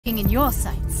in your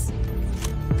sights.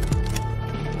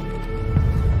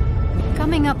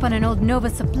 Coming up on an old Nova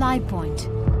supply point.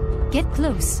 Get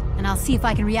close, and I'll see if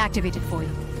I can reactivate it for you.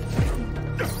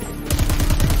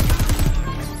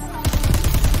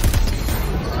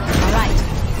 Alright,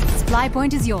 supply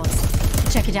point is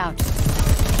yours. Check it out.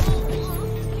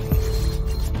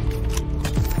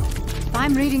 If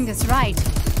I'm reading this right,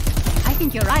 I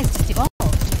think your eyes just evolved.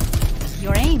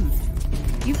 Your aim.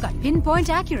 You've got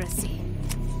pinpoint accuracy.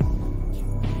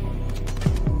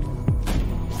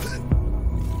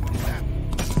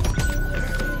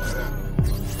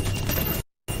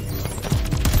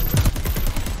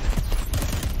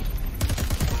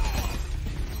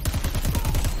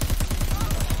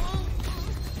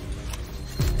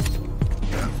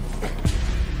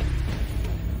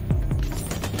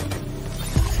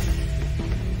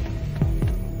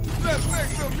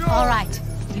 Alright,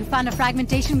 you found a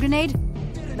fragmentation grenade?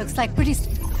 Looks like pretty...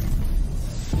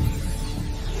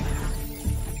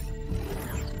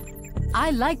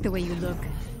 I like the way you look,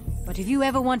 but if you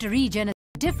ever want to regen a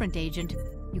different agent,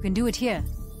 you can do it here.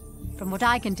 From what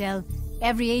I can tell,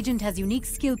 every agent has unique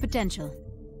skill potential,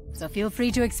 so feel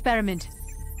free to experiment.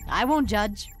 I won't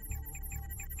judge.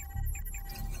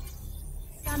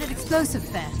 Sounded explosive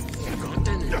fair.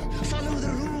 Forgotten. Follow the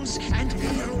rules and be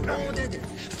rewarded.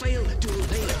 Fail to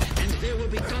obey and there will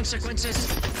be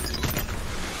consequences.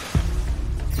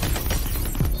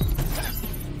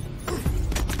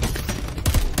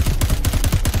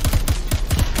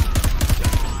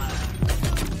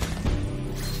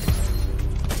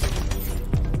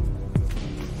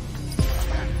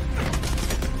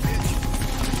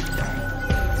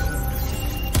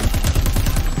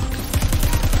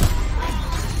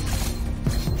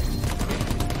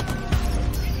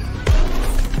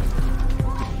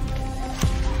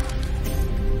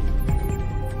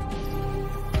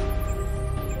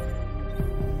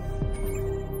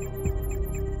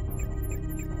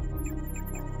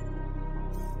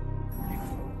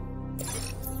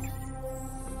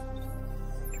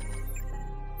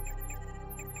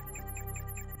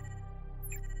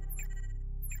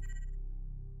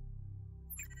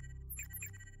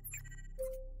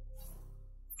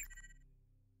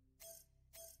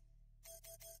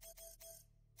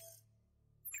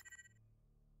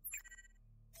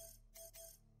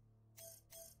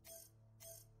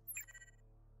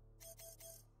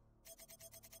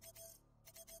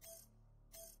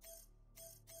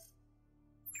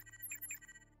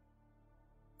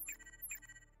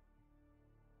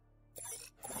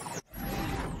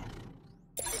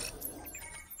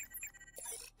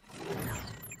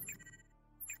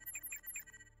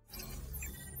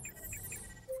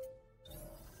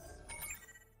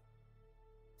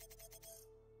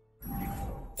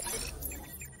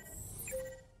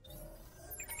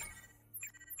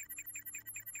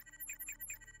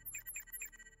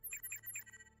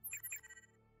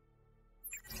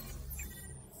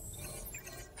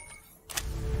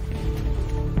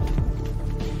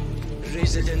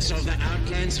 Residents of the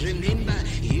Outlands, remember,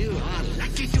 you are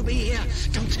lucky to be here.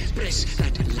 Don't press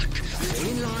that luck. Fall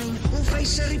in line or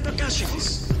face the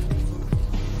repercussions.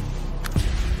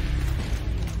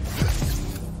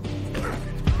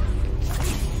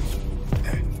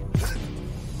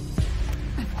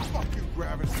 Fuck you,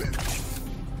 gravity.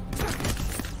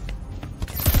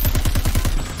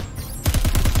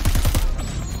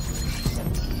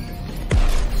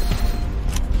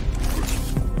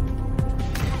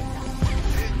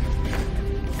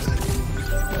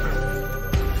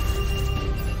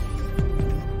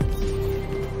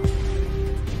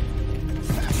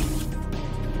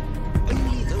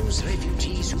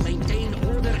 Refugees who maintain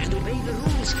order and obey the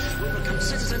rules will become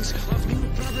citizens of New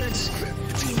Providence.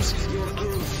 Choose your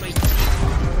own fate.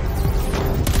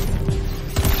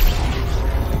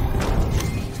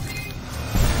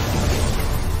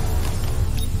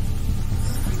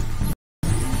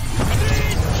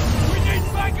 We need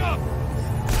backup!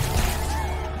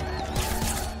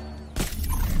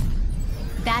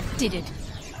 That did it.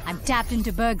 I'm tapped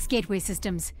into Berg's gateway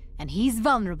systems, and he's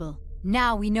vulnerable.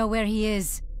 Now we know where he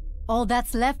is. All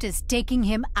that's left is taking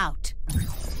him out.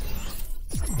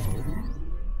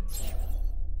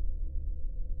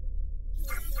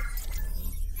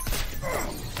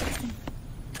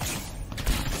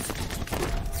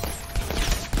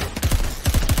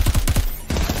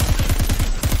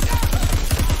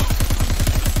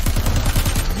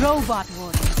 Robot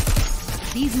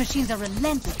warriors. These machines are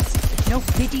relentless. No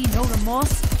pity, no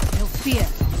remorse, no fear.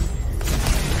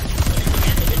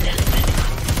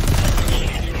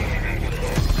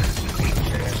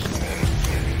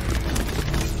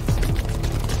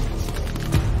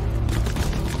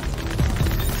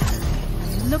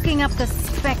 looking up the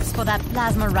specs for that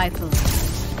plasma rifle.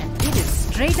 And it is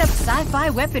straight up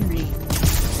sci-fi weaponry.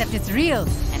 Except it's real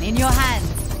and in your hands.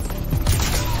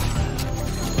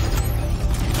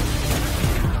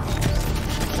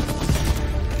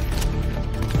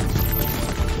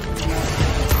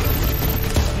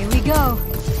 Here we go.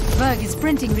 Berg is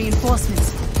printing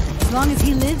reinforcements. As long as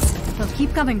he lives, he'll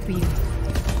keep coming for you.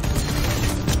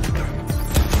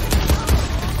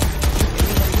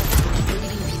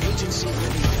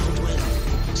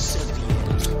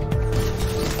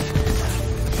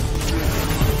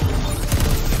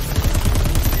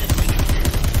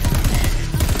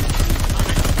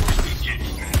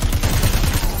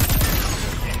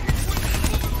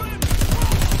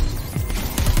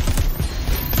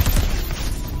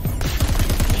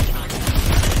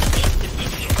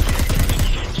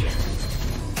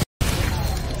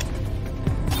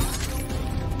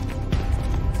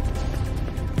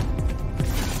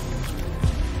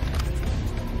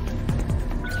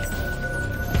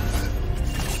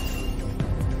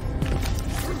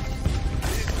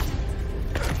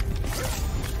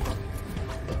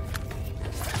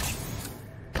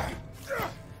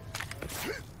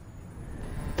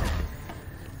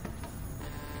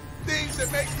 Things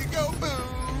that make you go boo.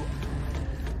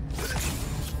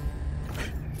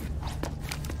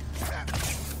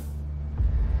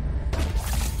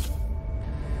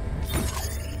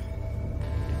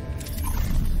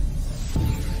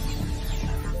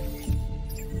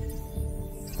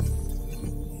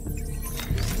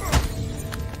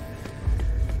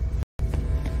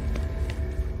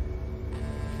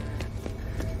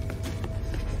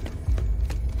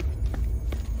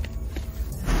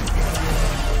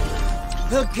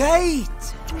 The gate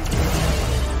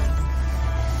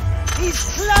is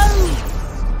closed!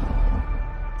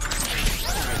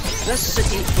 The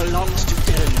city belongs to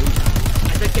didnt,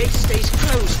 and the gate stays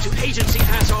closed to agency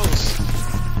assholes.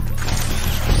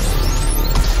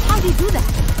 How'd he do that?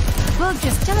 Berg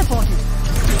just teleported.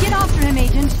 Get after him,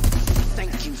 Agent.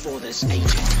 Thank you for this,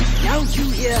 Agent. Now you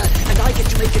here, and I get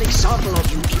to make an example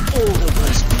of you in all the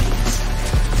worst ways.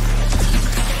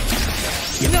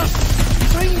 Enough!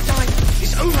 Train time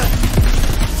is over!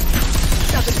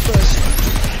 Nothing personal.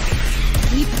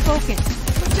 Keep focused.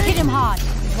 Hit him hard.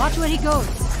 Watch where he goes.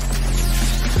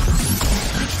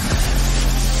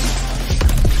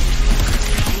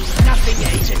 Nothing,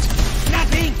 Agent!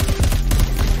 Nothing!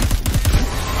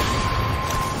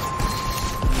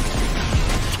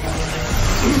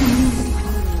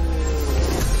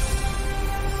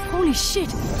 Holy shit!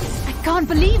 I can't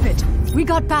believe it! We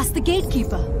got past the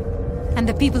gatekeeper. And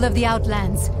the people of the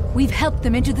Outlands. We've helped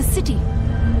them into the city.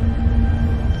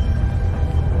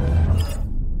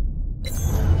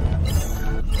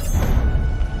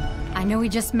 I know we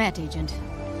just met, Agent.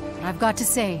 But I've got to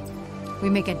say, we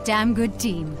make a damn good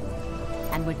team.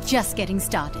 And we're just getting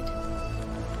started.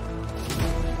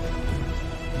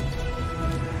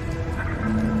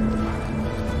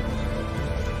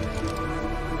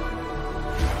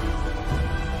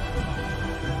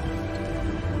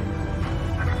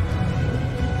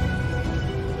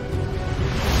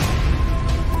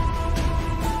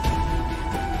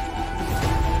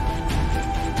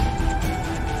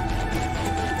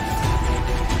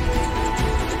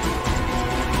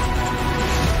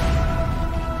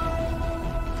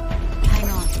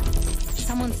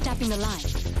 The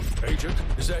line. Agent,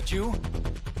 is that you?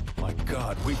 My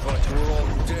God, we thought you were all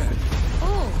dead.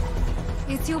 Oh,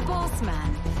 it's your boss,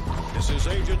 man. This is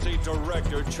Agency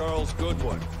Director Charles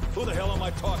Goodwin. Who the hell am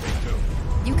I talking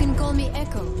to? You can call me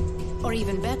Echo. Or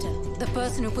even better, the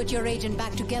person who put your agent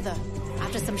back together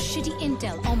after some shitty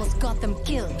intel almost got them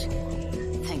killed.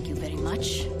 Thank you very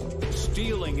much.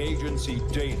 Stealing agency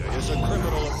data is a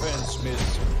criminal offense,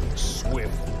 Miss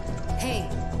Swift. Hey.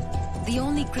 The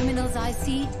only criminals I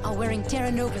see are wearing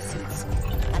Terra Nova suits.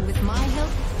 And with my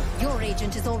help, your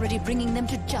agent is already bringing them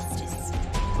to justice.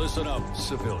 Listen up,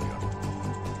 civilian.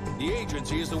 The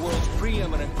agency is the world's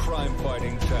preeminent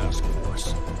crime-fighting task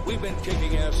force. We've been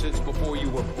kicking ass since before you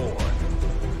were born.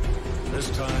 This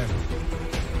time,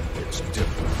 it's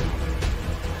different.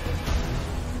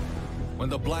 When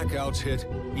the blackouts hit,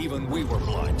 even we were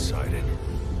blindsided.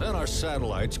 Then our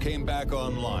satellites came back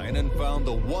online and found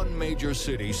the one major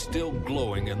city still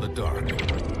glowing in the dark.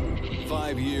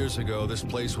 5 years ago, this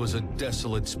place was a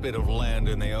desolate spit of land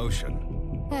in the ocean.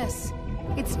 Yes,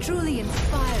 it's truly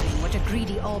inspiring what a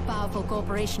greedy, all-powerful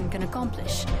corporation can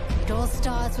accomplish. It all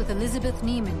starts with Elizabeth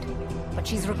Niemand, but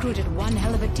she's recruited one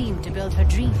hell of a team to build her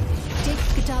dream. Take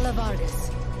Katala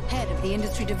Vargas, head of the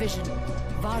industry division.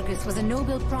 Vargas was a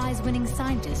Nobel Prize-winning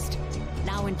scientist,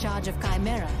 now in charge of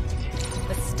Chimera.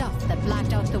 The stuff that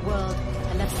blacked out the world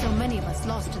and left so many of us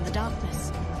lost in the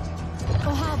darkness.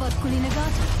 Or how about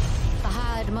Kulinagata, the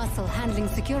hired muscle handling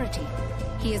security?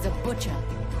 He is a butcher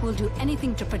who will do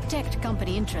anything to protect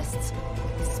company interests,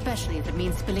 especially if it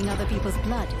means spilling other people's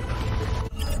blood.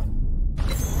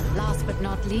 Last but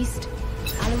not least,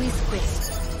 Alois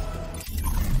Quist.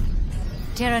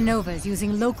 Terra Nova is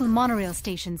using local monorail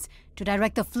stations to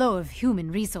direct the flow of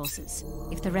human resources.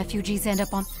 If the refugees end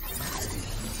up on...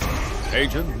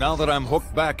 Agent, now that I'm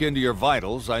hooked back into your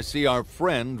vitals, I see our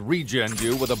friend regened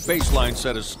you with a baseline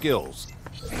set of skills.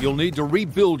 You'll need to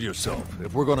rebuild yourself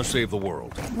if we're going to save the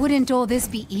world. Wouldn't all this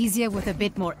be easier with a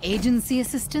bit more agency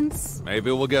assistance?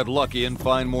 Maybe we'll get lucky and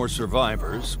find more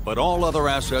survivors, but all other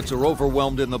assets are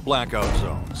overwhelmed in the blackout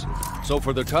zones. So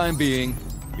for the time being,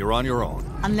 you're on your own.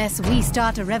 Unless we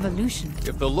start a revolution.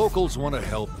 If the locals want to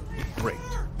help, great.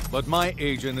 But my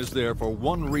agent is there for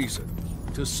one reason: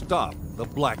 to stop the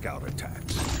blackout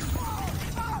attacks.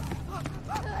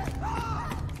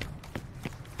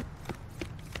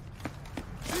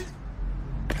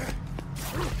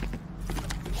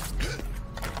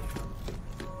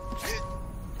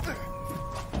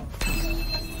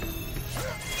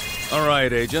 All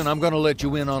right, Agent, I'm gonna let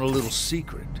you in on a little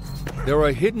secret. There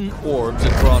are hidden orbs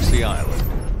across the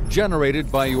island,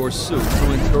 generated by your suit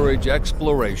to encourage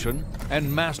exploration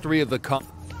and mastery of the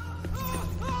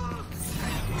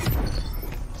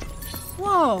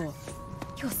Whoa!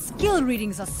 Your skill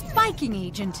readings are spiking,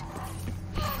 Agent.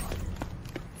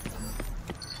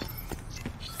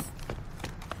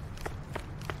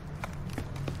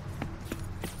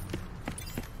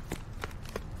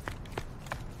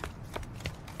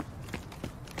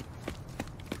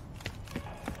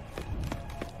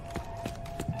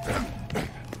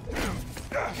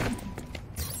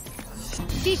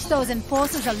 Teach those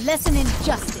enforcers a lesson in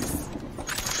justice.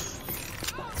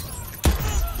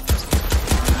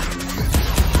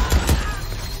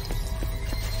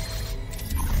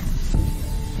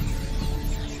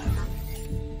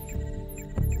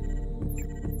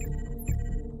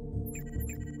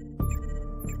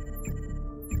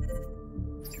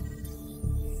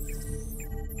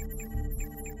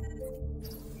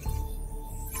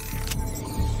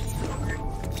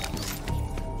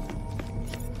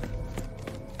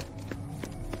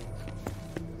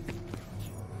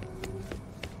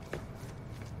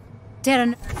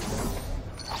 Darren,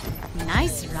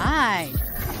 nice ride.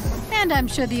 And I'm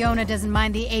sure the owner doesn't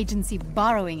mind the agency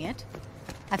borrowing it.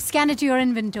 I've scanned it to your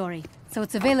inventory, so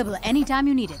it's available anytime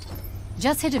you need it.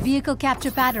 Just hit a vehicle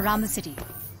capture pad around the city.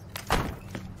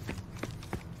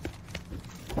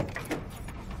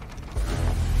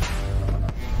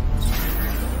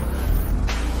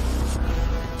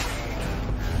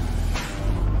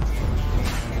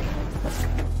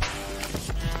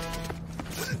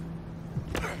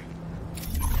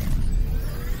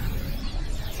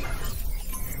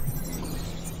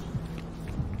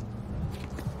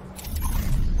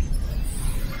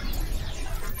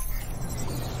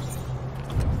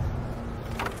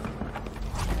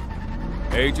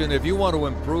 Agent, if you want to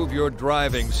improve your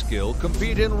driving skill,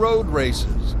 compete in road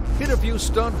races, hit a few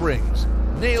stunt rings,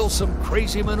 nail some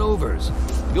crazy maneuvers.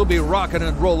 You'll be rocking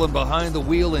and rolling behind the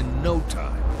wheel in no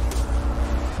time.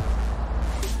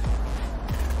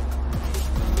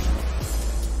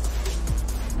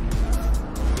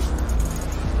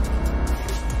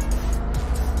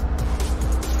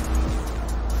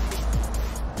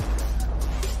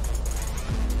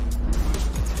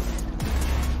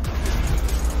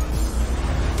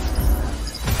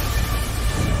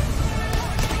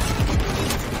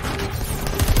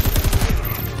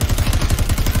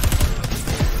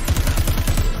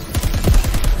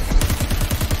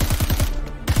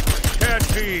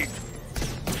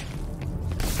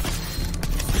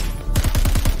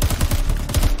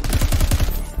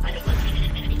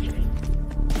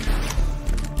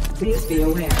 Please be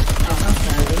aware, a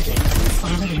hostile agent is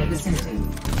spotted in the vicinity.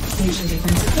 Station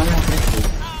defenses are active.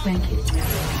 Thank you.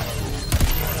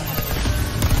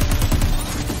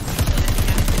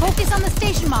 Focus on the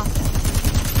station master.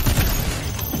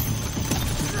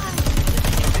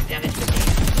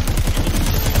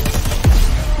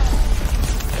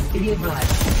 Be advised,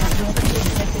 capital is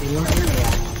detected in your area.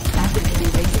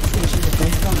 Activating basic station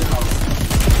defense protocols.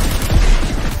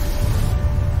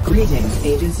 Greetings,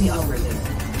 agency operative.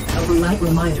 A polite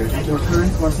reminder that your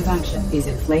current course of action is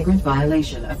in flagrant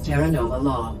violation of Terra Nova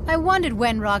law. I wondered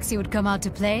when Roxy would come out to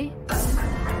play.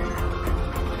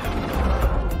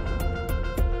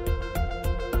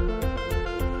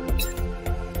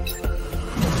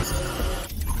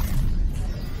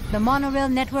 The monorail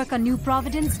network on New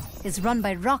Providence is run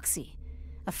by Roxy,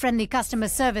 a friendly customer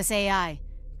service AI,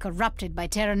 corrupted by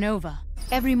Terra Nova.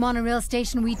 Every monorail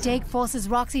station we take forces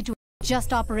Roxy to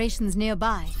adjust operations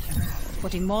nearby,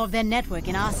 putting more of their network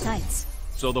in our sights.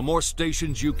 So the more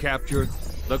stations you capture,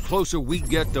 the closer we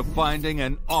get to finding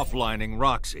and offlining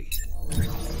Roxy.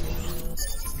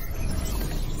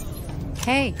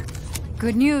 Hey,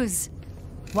 good news.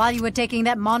 While you were taking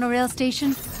that monorail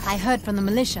station, I heard from the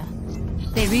militia.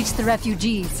 They reached the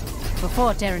refugees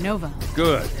before Terra Nova.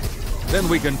 Good. Then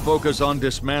we can focus on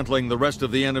dismantling the rest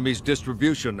of the enemy's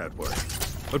distribution network.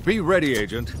 But be ready,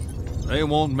 Agent. They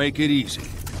won't make it easy.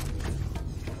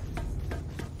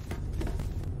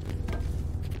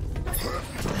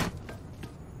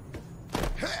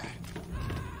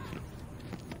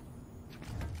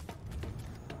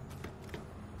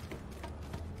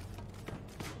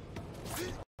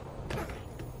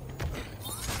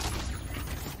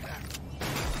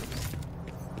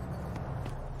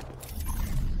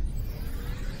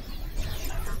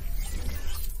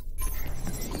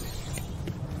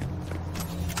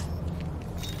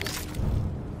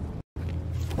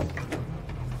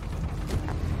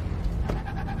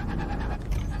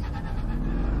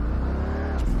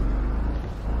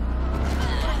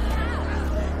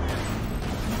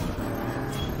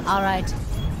 All right.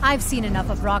 I've seen enough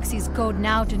of Roxy's code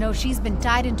now to know she's been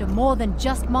tied into more than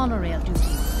just monorail duty.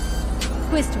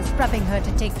 Quist was prepping her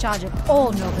to take charge of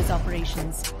all Nova's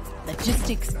operations.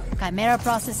 Logistics, chimera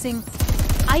processing.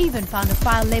 I even found a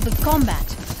file labeled combat.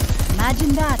 Imagine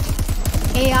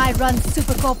that. AI-run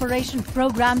super corporation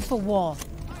programmed for war.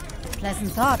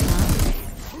 Pleasant thought, huh?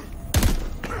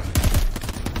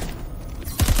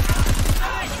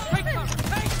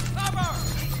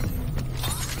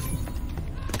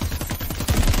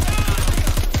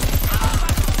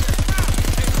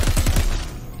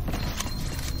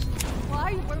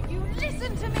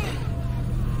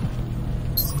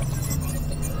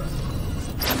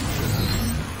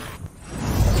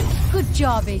 Good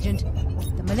job, Agent.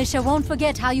 The militia won't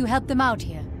forget how you helped them out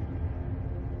here.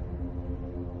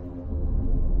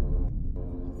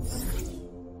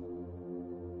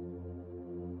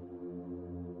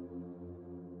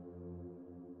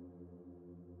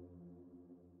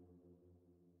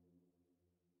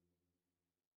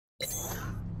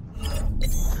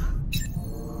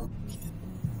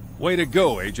 Way to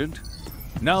go, Agent.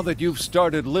 Now that you've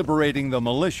started liberating the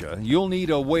militia, you'll need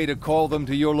a way to call them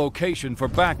to your location for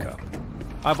backup.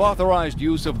 I've authorized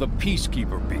use of the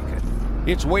Peacekeeper beacon.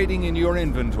 It's waiting in your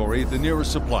inventory at the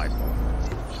nearest supply point.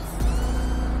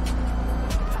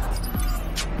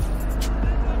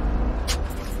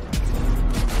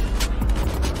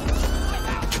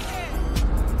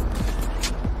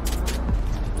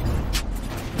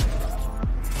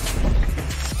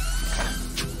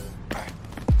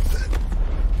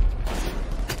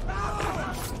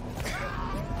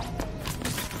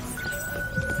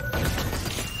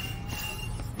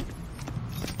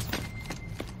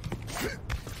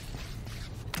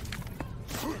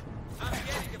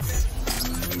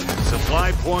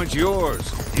 Supply point's yours.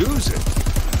 Use it.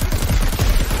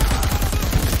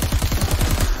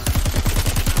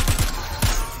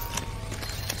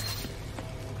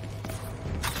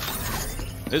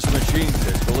 This machine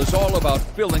pistol is all about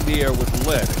filling the air with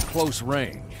lead at close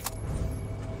range.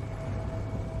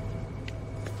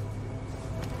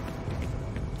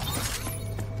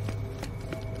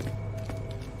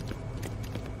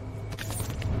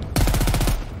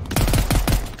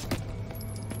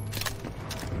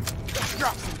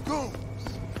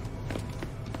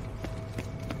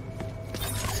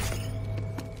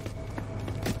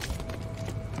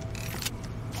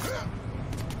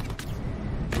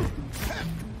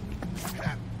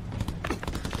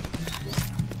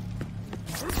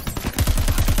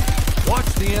 Watch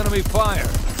the enemy fire.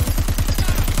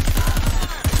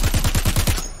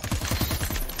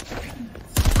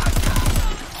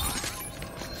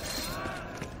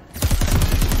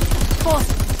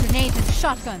 Forces, grenades, and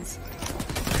shotguns.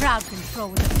 Crowd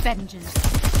control with a vengeance.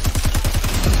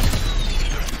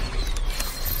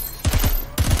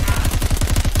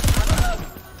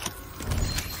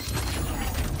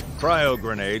 Cryo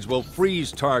grenades will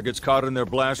freeze targets caught in their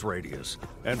blast radius,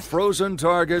 and frozen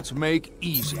targets make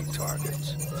easy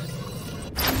targets.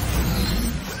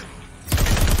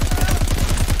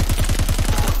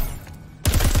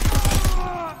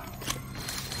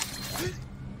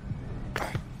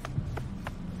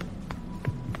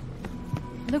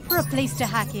 Look for a place to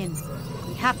hack in.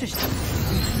 We have to...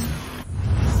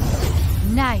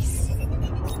 Nice.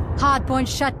 Hardpoint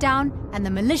shut down, and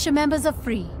the militia members are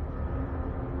free.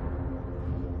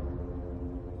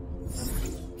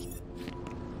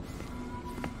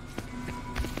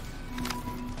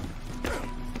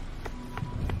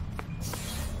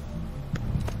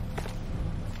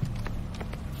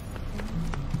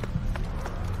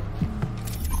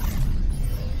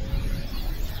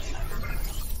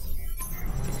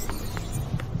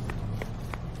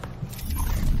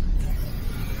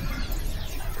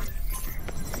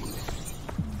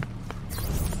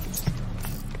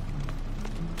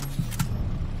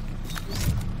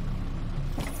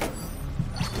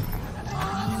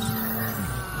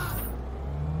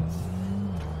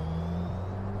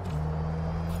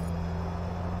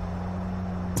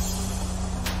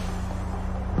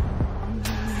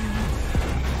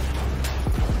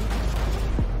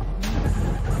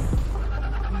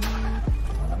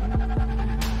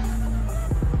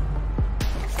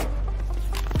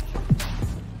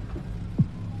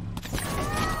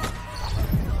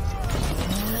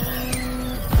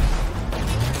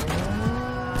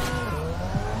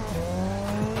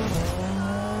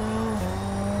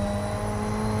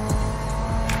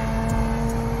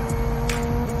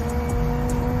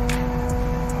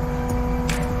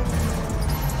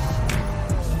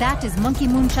 That is Monkey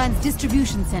Moonshine's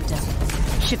distribution center,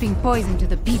 shipping poison to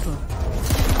the people.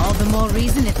 All the more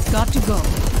reason it's got to go.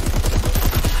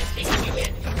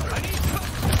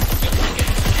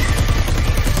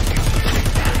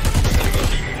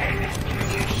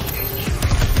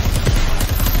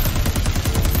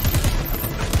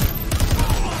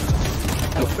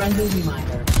 A friendly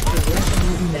reminder,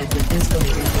 progression will be met with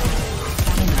escalated force.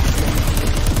 Have a nice day.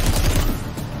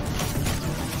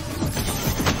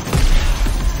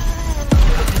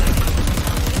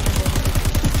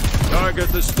 Target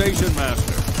the station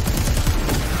master.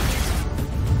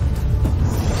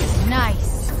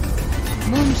 Nice.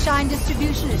 Moonshine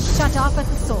distribution is shut off at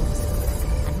the source.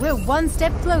 And we're one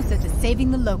step closer to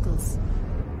saving the locals.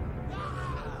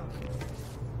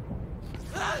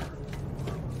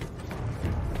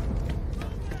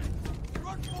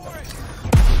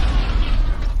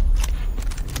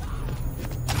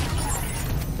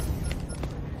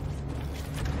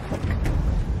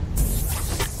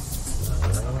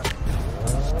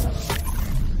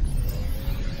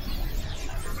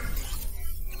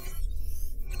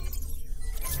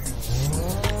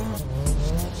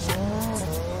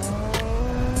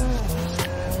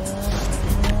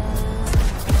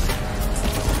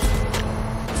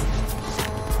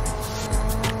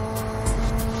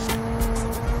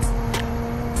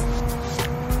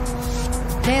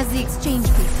 There's the exchange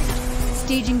precinct,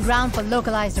 staging ground for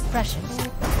localized oppression.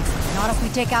 Not if we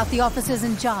take out the officers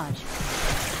in charge.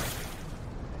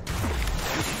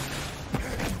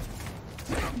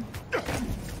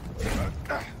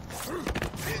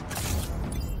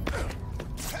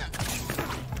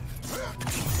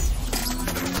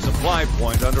 Supply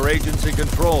point under agency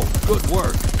control. Good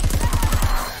work.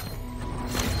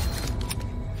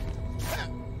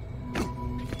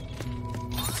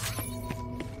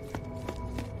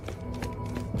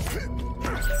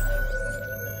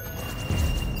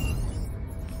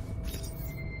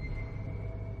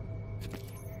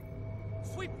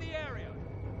 Sweep the area!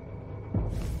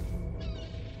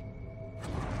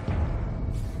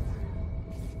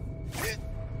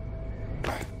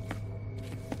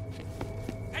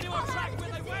 Anyone track where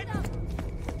they went?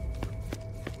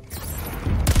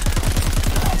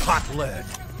 Hot lead.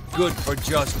 Good for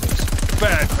justice.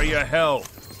 Bad for your health.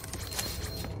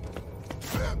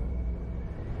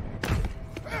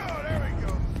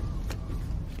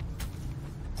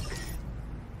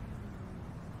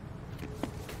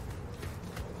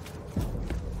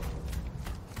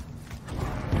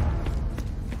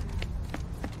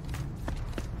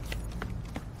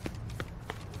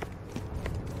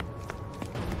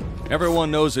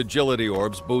 Everyone knows agility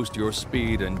orbs boost your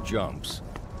speed and jumps,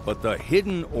 but the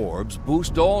hidden orbs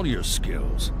boost all your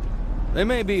skills. They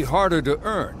may be harder to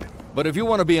earn, but if you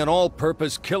want to be an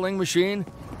all-purpose killing machine,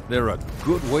 they're a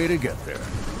good way to get there.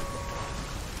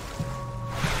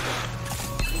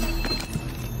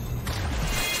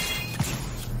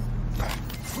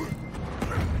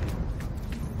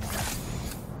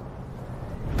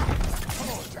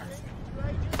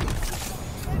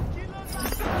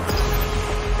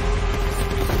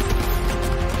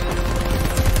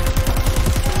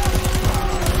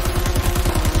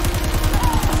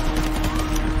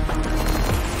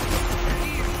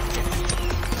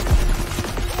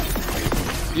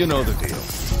 You know the deal.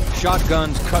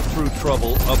 Shotguns cut through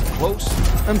trouble up close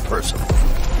and personal.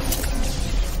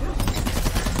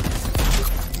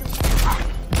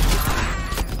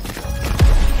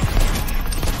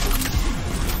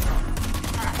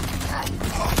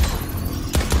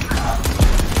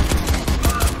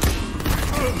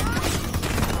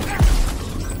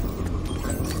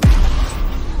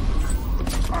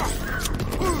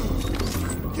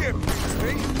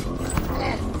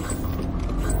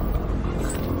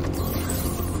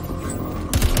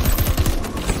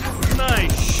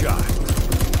 Nice shot.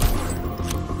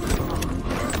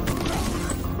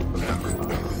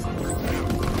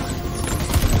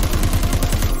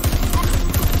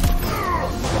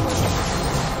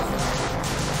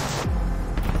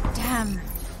 Damn.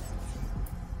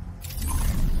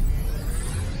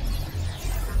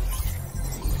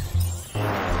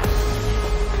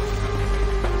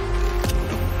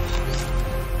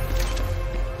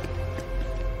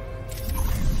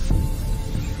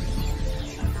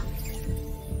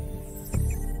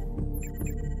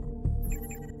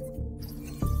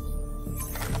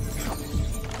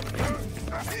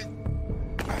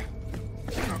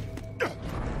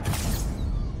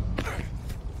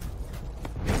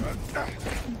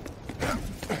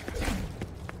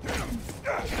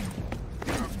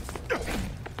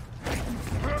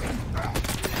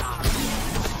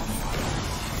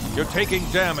 You're taking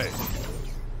damage.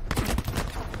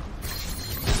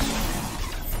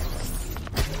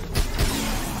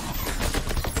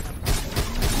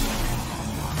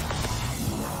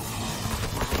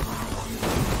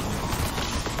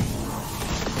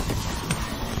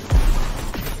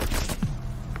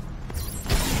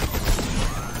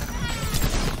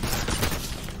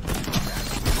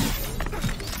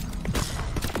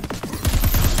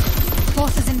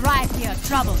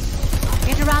 trouble.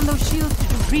 Get around those shields to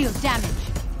do real damage.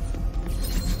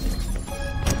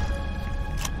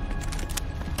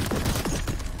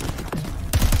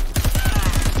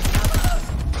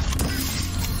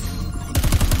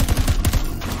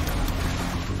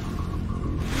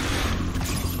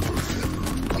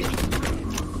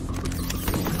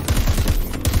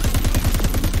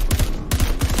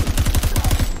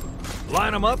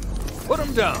 Line them up, put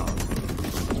them down.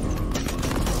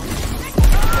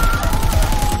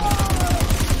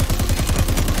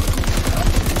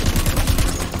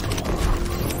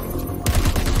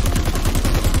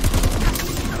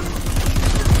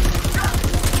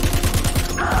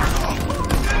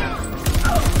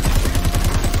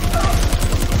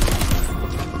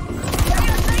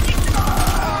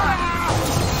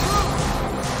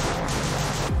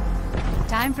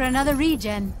 Time for another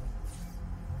regen.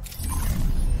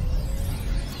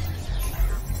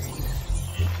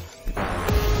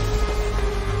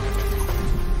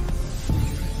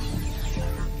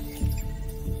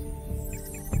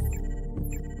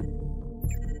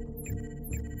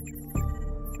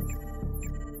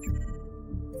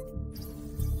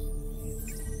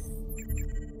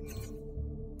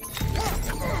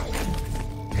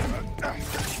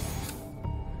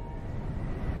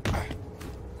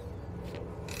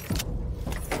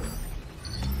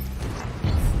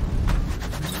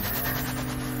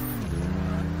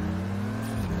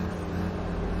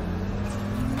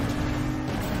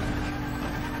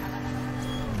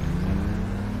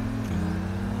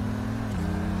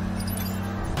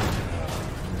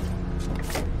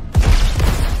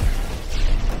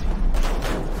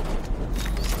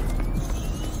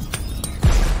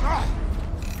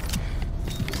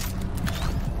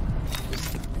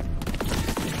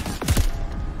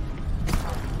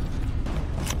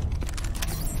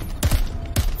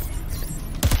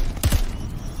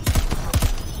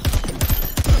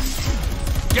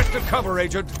 Get to cover,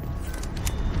 Agent.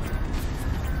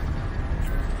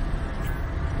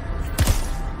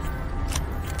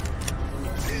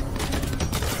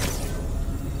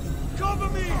 Cover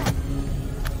me!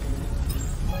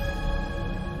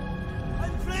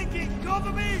 I'm flanking!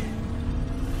 Cover me!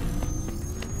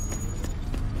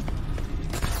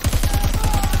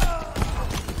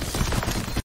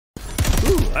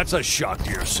 Ooh, that's a shock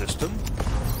to your system.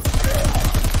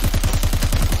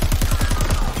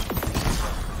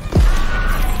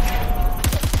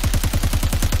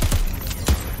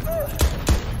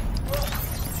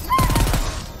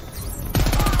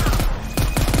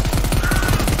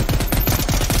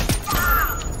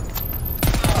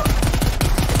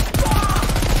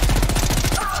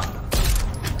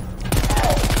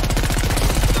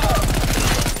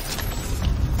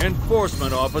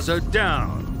 Enforcement officer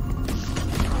down.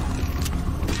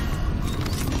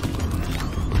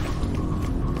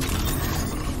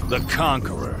 The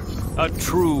Conqueror, a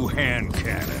true hand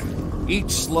cannon. Each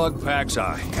slug packs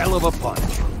a hell of a punch.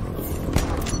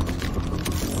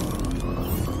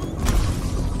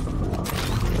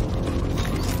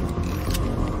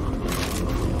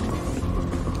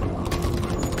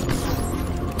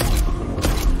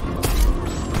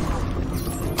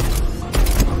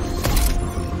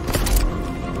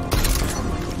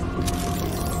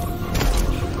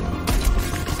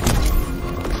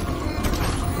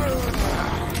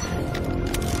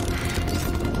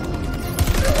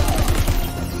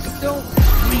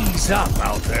 Ease up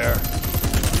out there.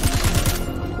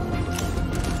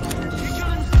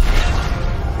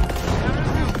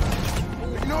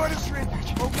 Ignore the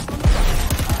shrinkage. Focus on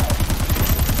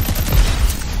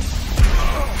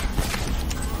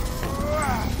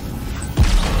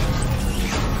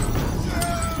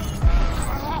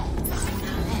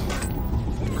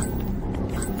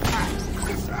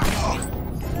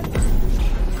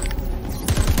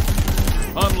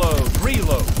Unload,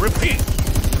 reload, repeat.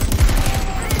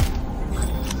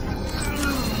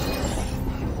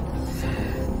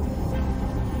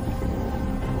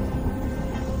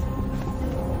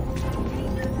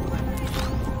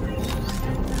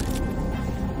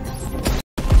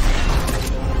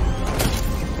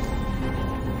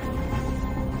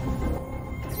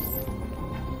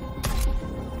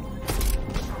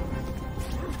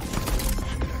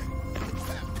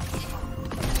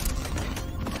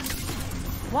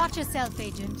 Watch yourself,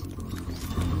 Agent.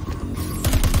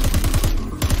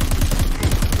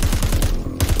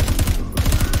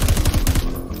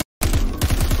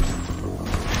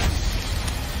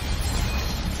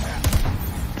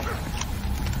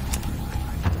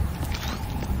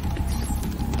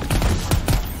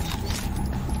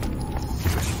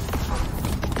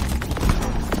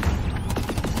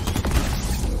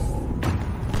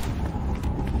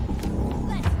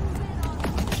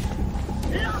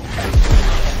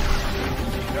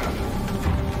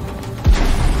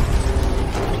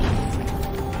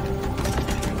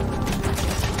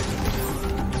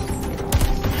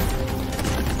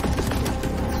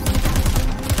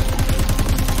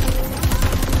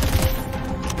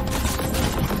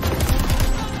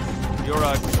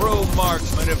 True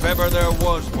marksman, if ever there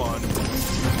was one.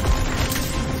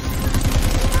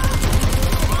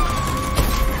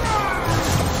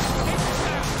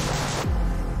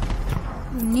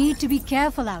 You need to be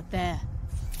careful out there.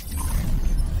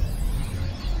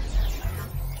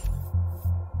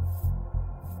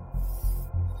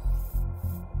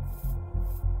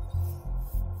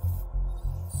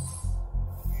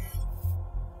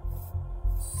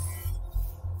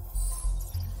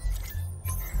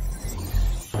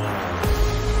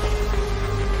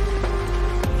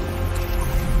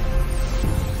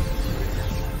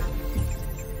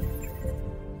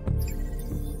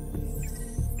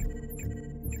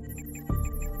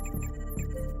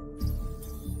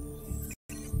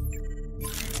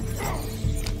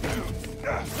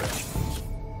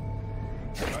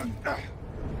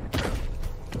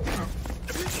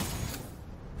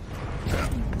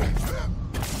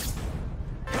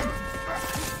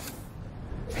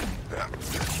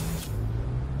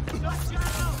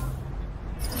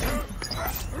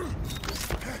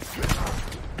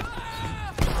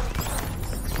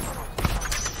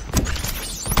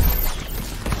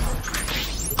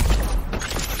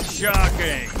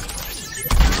 Shocking!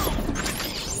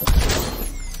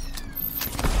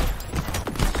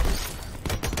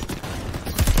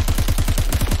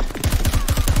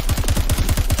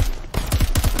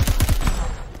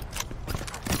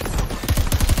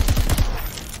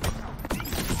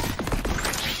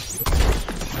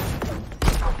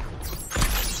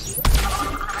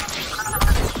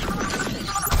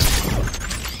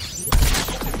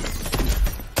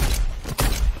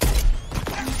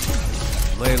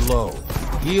 Lay low,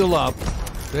 heal up,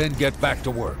 then get back to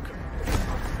work.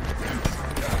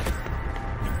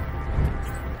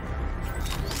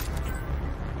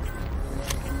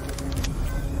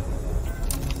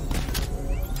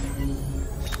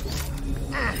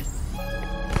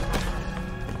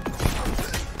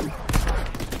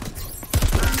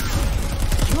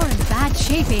 You're in bad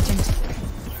shape, Agent.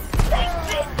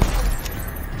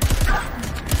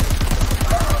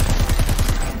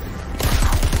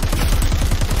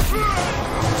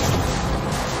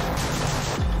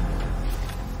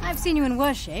 I've seen you in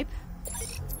worse shape.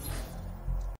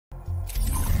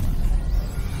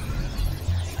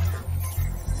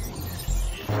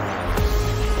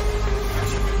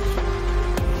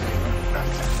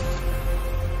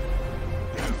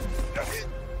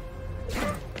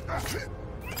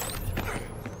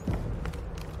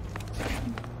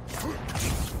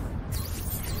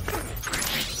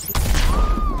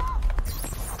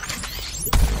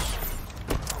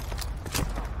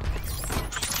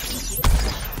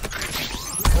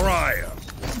 Fryer.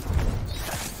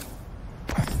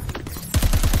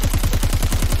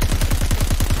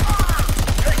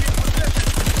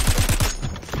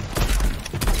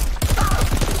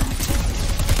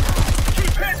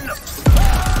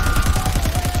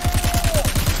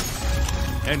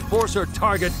 Enforcer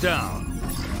target down.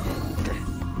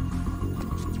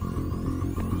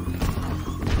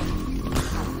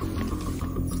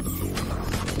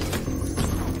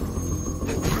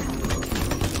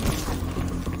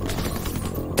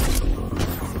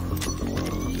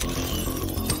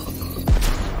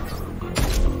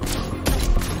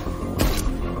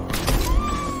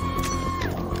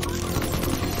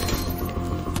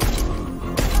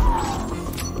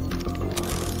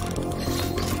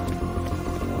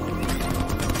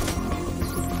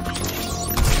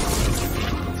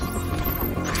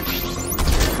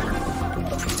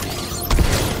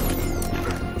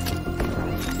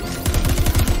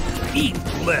 Eat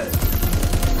lead.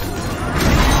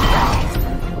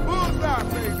 Bullseye,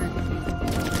 baby!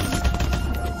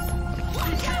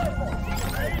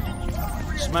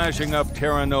 Smashing up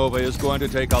Terra Nova is going to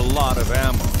take a lot of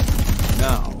ammo.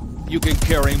 Now, you can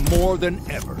carry more than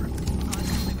ever.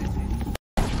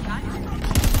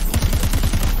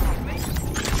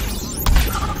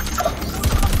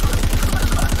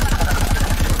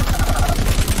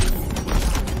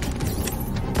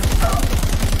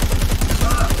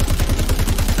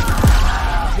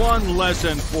 One less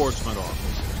enforcement officer.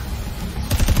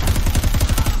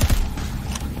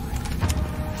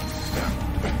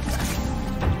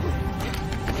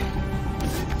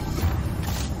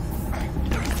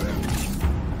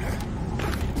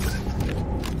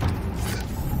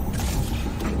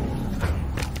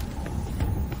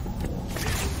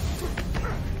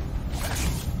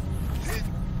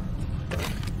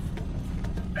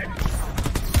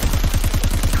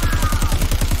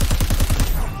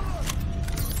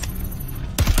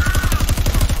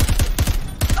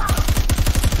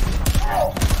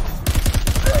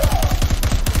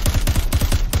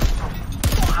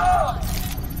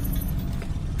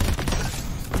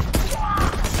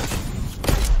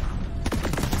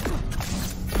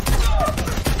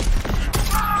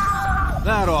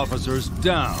 officers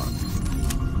down.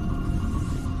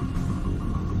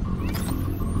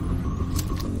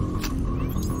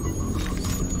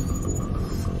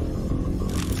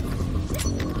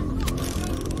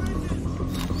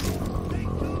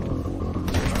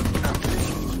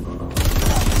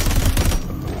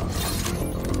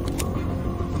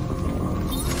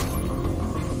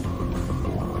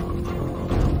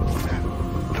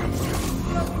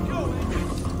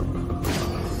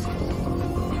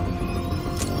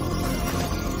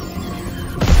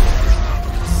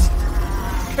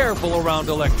 Careful around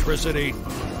electricity.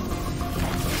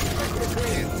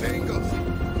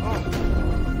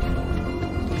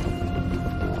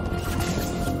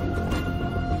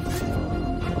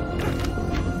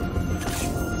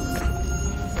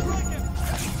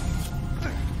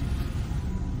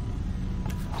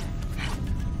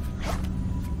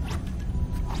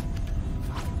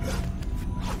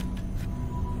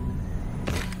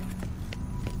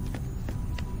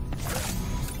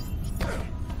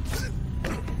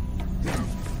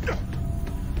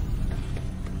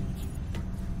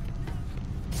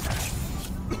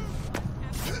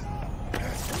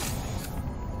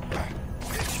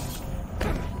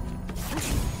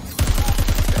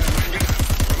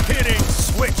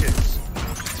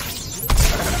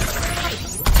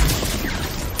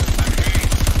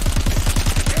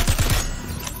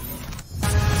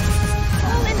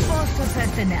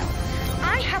 personnel.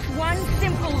 I have one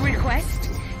simple request.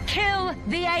 Kill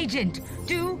the agent.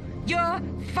 Do your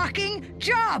fucking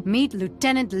job! Meet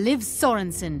Lieutenant Liv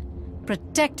Sorensen,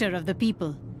 protector of the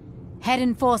people, head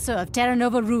enforcer of Terra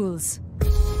Nova rules.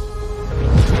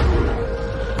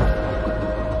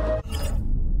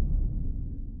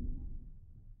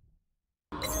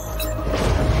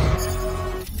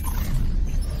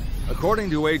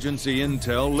 According to agency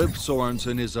intel, Liv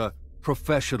Sorensen is a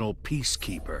professional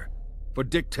peacekeeper for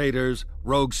dictators,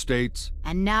 rogue states,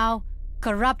 And now,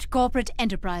 corrupt corporate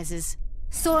enterprises.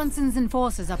 Sorensen's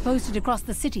enforcers are posted across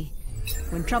the city.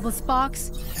 When trouble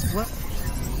sparks,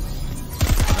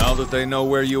 Now that they know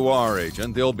where you are,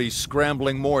 Agent, they'll be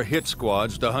scrambling more hit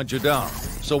squads to hunt you down.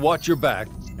 So watch your back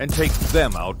and take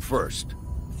them out first.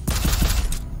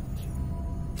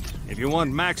 If you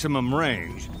want maximum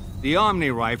range, the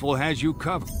Omni rifle has you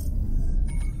covered.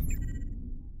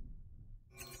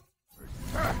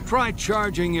 Try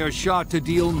charging your shot to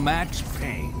deal max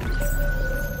pain.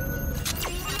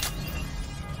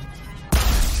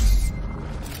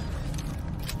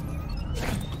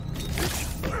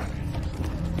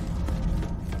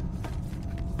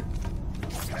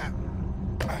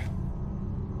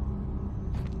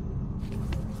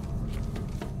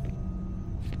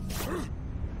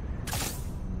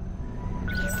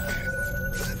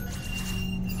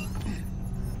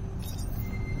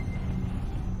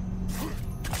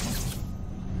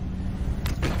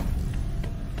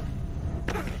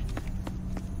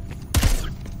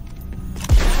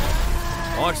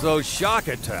 Watch those shock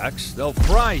attacks, they'll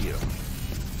fry you.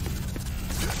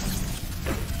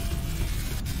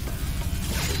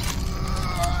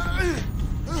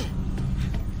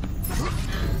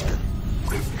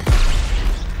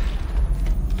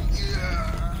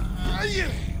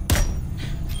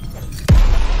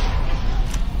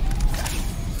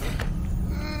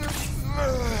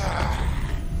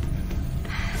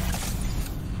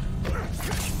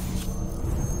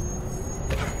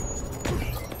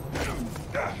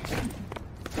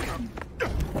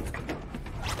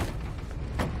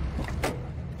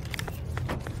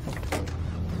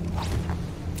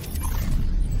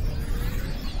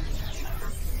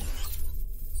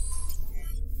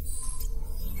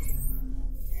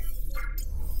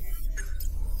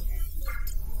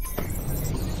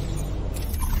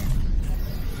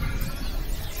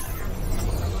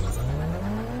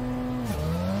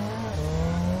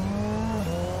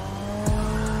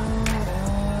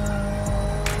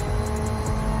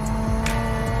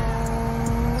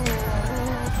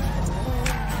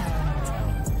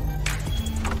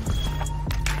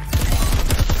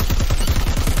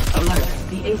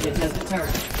 The agent has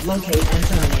returned. Locate and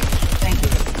terminate. Thank you.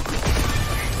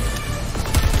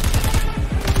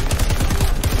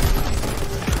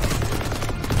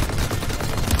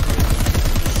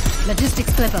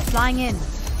 logistics clipper flying in.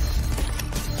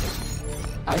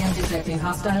 I am detecting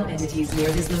hostile entities near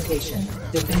this location.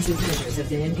 Defensive measures have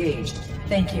been engaged.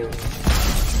 Thank you.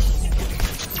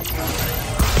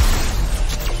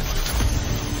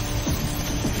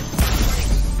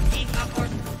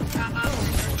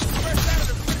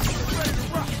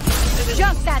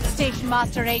 Just that, Station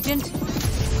Master Agent.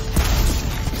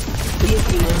 Please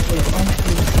be located on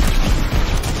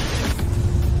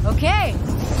Okay,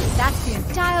 that's the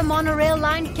entire monorail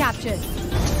line captured.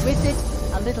 With it,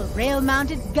 a little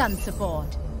rail-mounted gun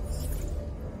support.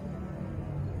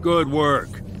 Good work.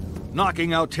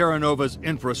 Knocking out Terra Nova's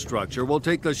infrastructure will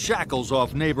take the shackles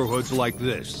off neighborhoods like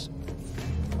this.